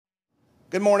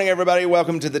Good morning, everybody.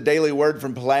 Welcome to the Daily Word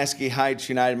from Pulaski Heights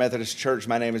United Methodist Church.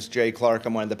 My name is Jay Clark.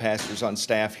 I'm one of the pastors on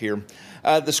staff here.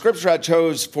 The scripture I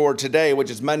chose for today, which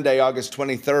is Monday, August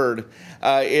 23rd,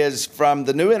 is from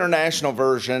the New International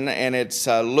Version, and it's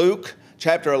Luke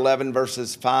chapter 11,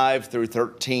 verses 5 through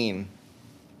 13.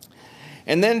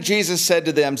 And then Jesus said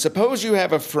to them, "Suppose you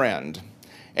have a friend,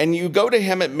 and you go to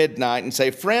him at midnight and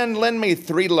say, 'Friend, lend me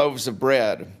 3 loaves of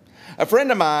bread. A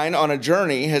friend of mine on a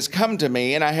journey has come to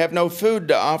me, and I have no food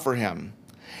to offer him.'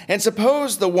 And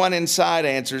suppose the one inside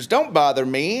answers, 'Don't bother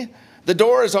me. The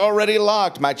door is already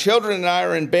locked. My children and I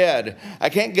are in bed. I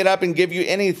can't get up and give you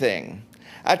anything.'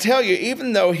 I tell you,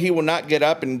 even though he will not get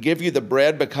up and give you the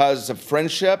bread because of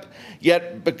friendship,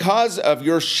 yet because of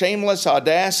your shameless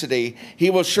audacity,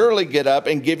 he will surely get up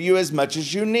and give you as much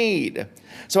as you need.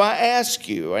 So I ask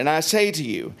you, and I say to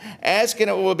you, ask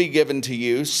and it will be given to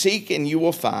you, seek and you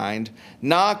will find,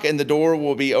 knock and the door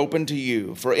will be open to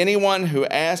you. For anyone who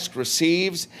asks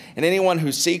receives, and anyone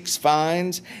who seeks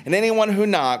finds, and anyone who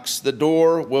knocks, the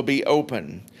door will be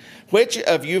open. Which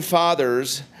of you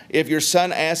fathers, if your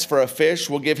son asks for a fish,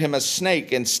 will give him a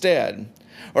snake instead?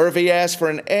 Or if he asks for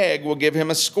an egg, will give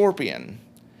him a scorpion?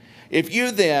 If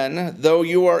you then, though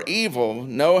you are evil,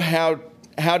 know how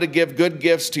to give good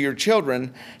gifts to your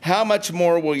children, how much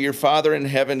more will your Father in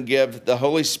heaven give the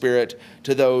Holy Spirit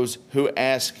to those who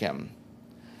ask him?"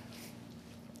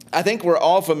 I think we're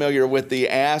all familiar with the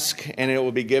ask and it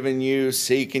will be given you,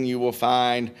 seek and you will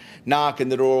find, knock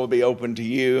and the door will be open to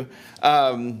you.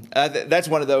 That's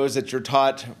one of those that you're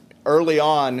taught early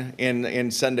on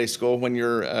in Sunday school when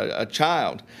you're a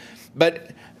child.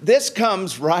 But this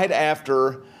comes right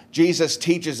after Jesus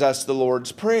teaches us the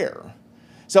Lord's Prayer.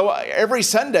 So every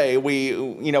Sunday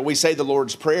we say the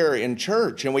Lord's Prayer in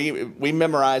church, and we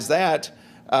memorize that.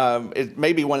 It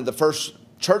may be one of the first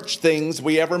church things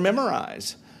we ever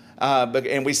memorize,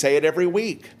 and we say it every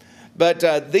week.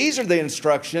 But these are the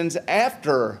instructions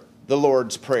after the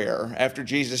Lord's Prayer, after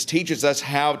Jesus teaches us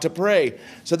how to pray.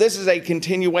 So this is a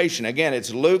continuation. Again,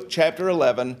 it's Luke chapter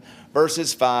 11,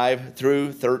 verses 5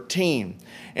 through 13.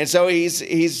 And so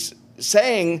he's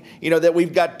saying, that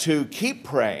we've got to keep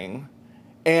praying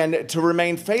and to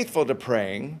remain faithful to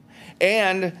praying.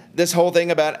 And this whole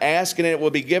thing about ask and it will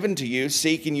be given to you,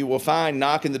 seek and you will find,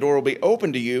 knock and the door will be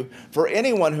open to you. For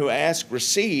anyone who asks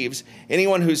receives,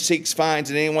 anyone who seeks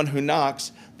finds, and anyone who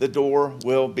knocks, the door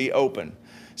will be open.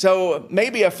 So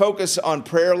maybe a focus on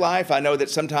prayer life. I know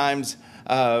that sometimes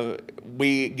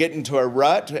we get into a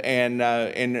rut and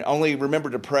only remember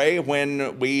to pray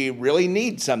when we really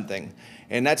need something.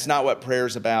 And that's not what prayer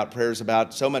is about. Prayer is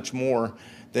about so much more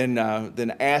than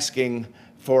asking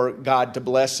for God to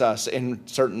bless us in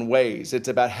certain ways. It's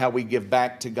about how we give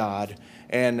back to God.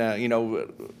 And,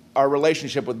 our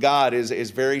relationship with God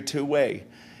is very two-way.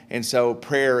 And so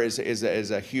prayer is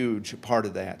a huge part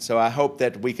of that. So I hope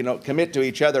that we can commit to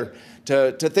each other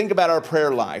to think about our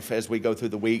prayer life as we go through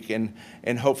the week.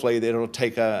 And hopefully it'll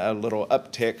take a little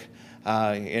uptick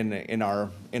in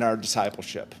our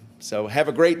discipleship. So have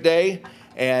a great day,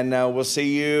 and we'll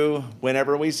see you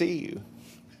whenever we see you.